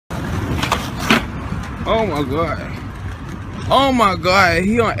Oh my god. Oh my god,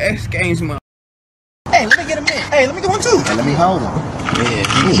 he on X Games mode. Hey, let me get a minute. Hey, let me get one too. Hey, let me hold him.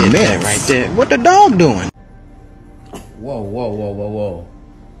 Yeah, you get that right there. What the dog doing? Whoa, whoa, whoa, whoa, whoa.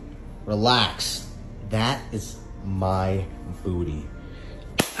 Relax. That is my booty.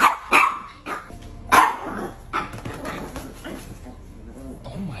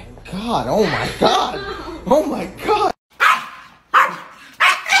 Oh my god, oh my god, oh my god.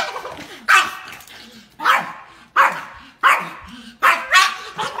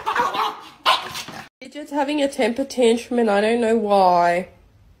 He's just having a temper tantrum and I don't know why.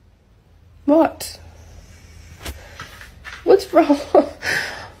 What? What's wrong?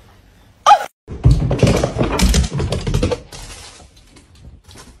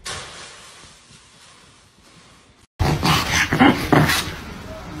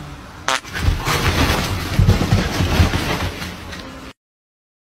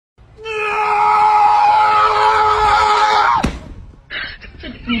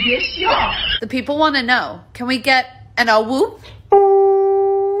 The people want to know. Can we get an a whoop?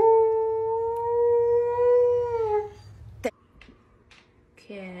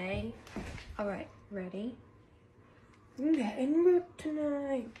 Okay. Alright, ready? I'm getting ripped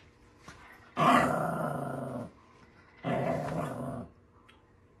tonight.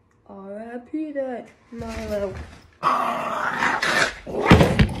 R.I.P. that Milo.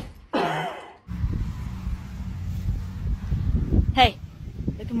 Hey,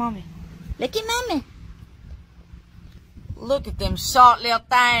 look at mommy. Look at mommy. Look at them short little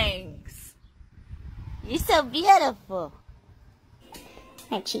things. You're so beautiful.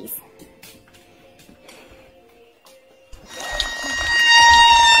 Hey, cheese.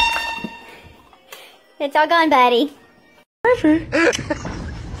 It's all gone, buddy.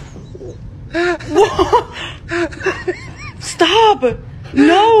 Stop!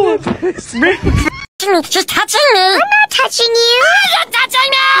 No! Just touching me. I'm not touching you. You're touching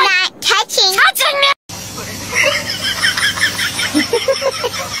me. Not touching. Touching me.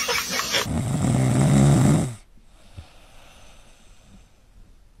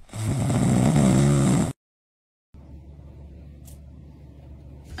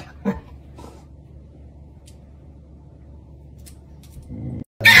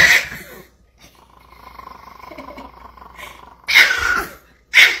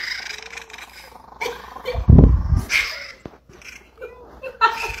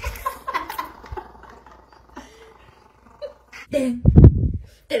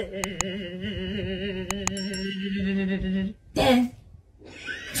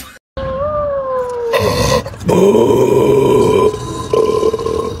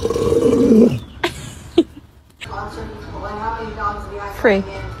 Free.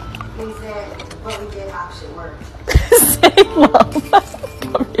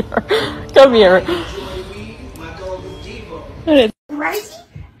 Come here.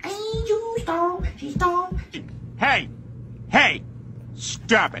 Hey! Hey!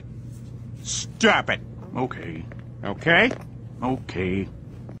 Stop it! Stop it! Okay. Okay? Okay.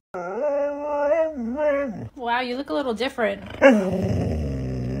 Wow, you look a little different.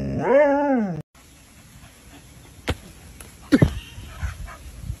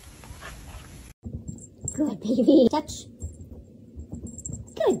 Good baby. Touch.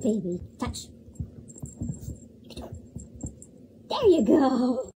 Good baby. Touch. There you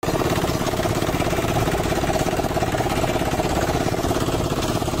go.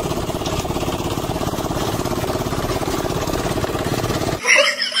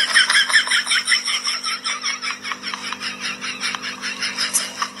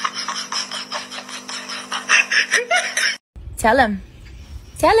 Tell him.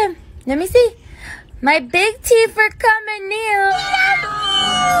 Tell him. Let me see. My big teeth are coming new.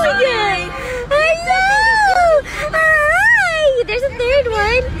 Yay! Hello! Hi! There's a third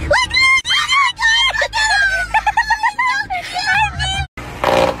one. Look!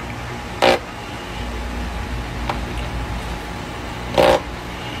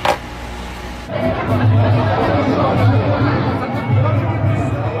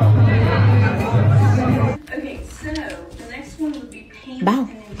 Okay, so the next one would be paint Bow.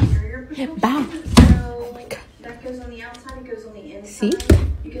 and interior protection. Bow. So that goes on the outside, it goes on the inside. See?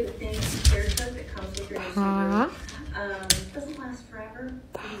 You get a thin hair coat that comes with your new Pa. doesn't last forever.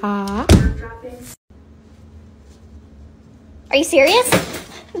 Pa. Droppings. Are you serious?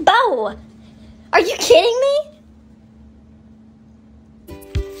 Bo! Are you kidding me?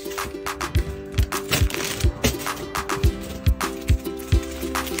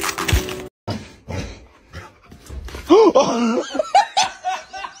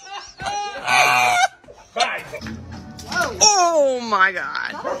 Oh my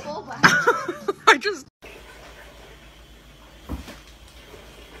god. I just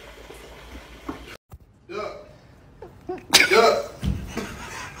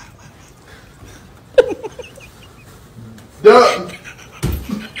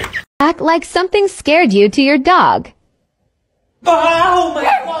Act like something scared you to your dog. Oh my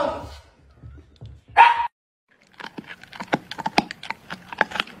god!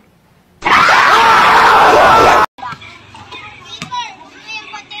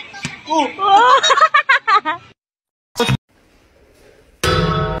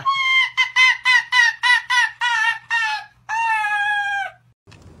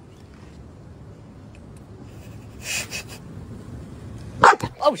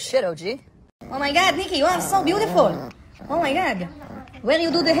 Oh shit, OG. Oh my god, Nikki, you are so beautiful. Oh my god. Where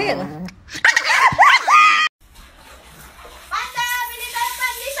you do the hair?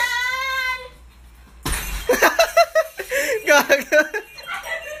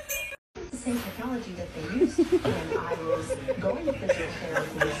 The same technology that they used when I was going to physical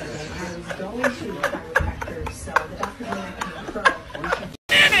therapy and I was going to chiropractor, so the doctor made me referral.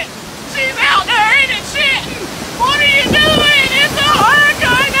 Damn it! She's out there in it shit! What are you doing? It's a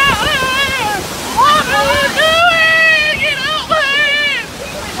hurricane out there! What are you doing? Get out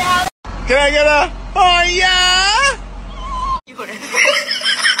there! Can I get a oh yeah?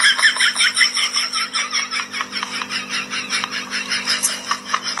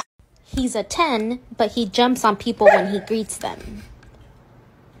 He's a 10, but he jumps on people when he greets them.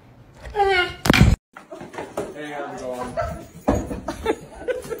 Hey, how's it going?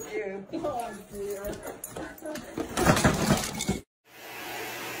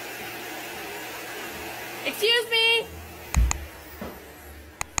 Excuse me!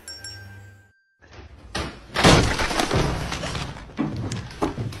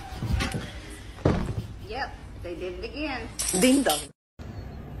 Yep, they did it again. Ding dong.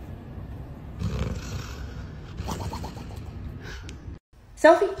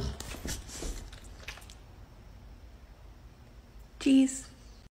 Selfie. Cheese.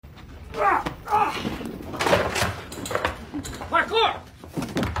 Parkour!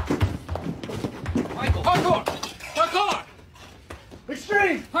 Michael, parkour! Parkour!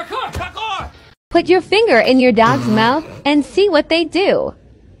 Extreme! Parkour! Parkour! Put your finger in your dog's mouth and see what they do.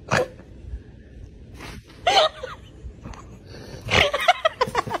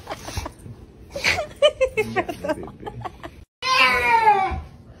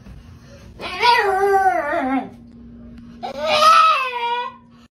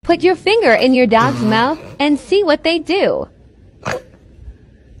 Put your finger in your dog's mouth and see what they do.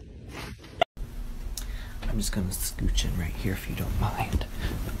 I'm just gonna scooch in right here if you don't mind.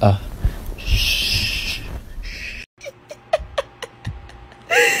 Shh.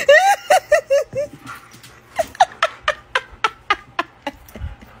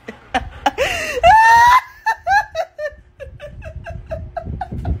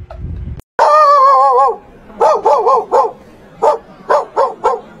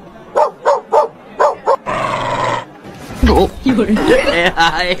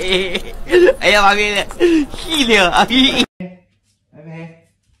 Okay.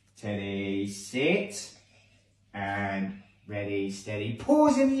 Teddy, sit. And ready, steady,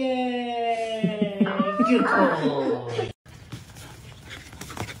 pause in the air. Good call.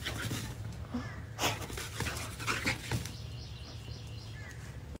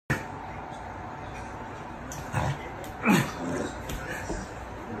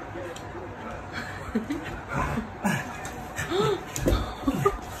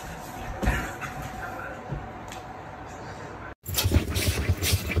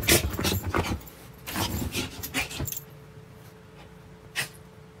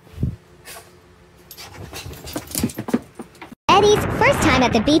 Eddie's first time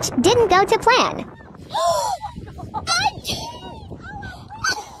at the beach didn't go to plan.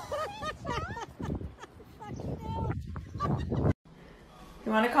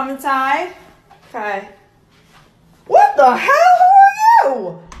 You want to come inside? Okay. What the hell? Who are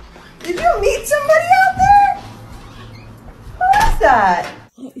you? Did you meet somebody out there? Who is that?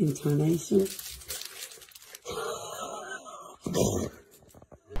 What intonation?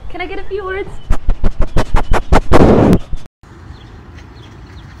 Can I get a few words?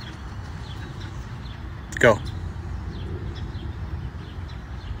 Go.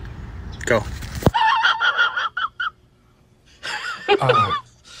 Go.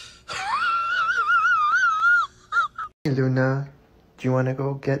 Hey Luna, do you want to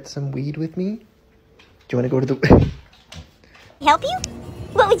go get some weed with me? Do you want to go to the... Help you?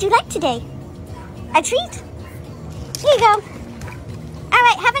 What would you like today? A treat? Here you go. All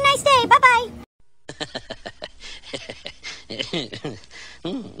right, have a nice day. Bye-bye.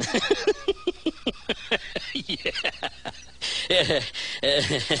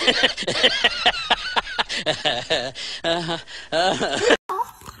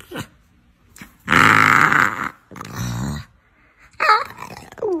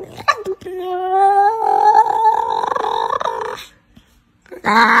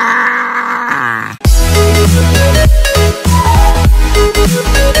 Ah!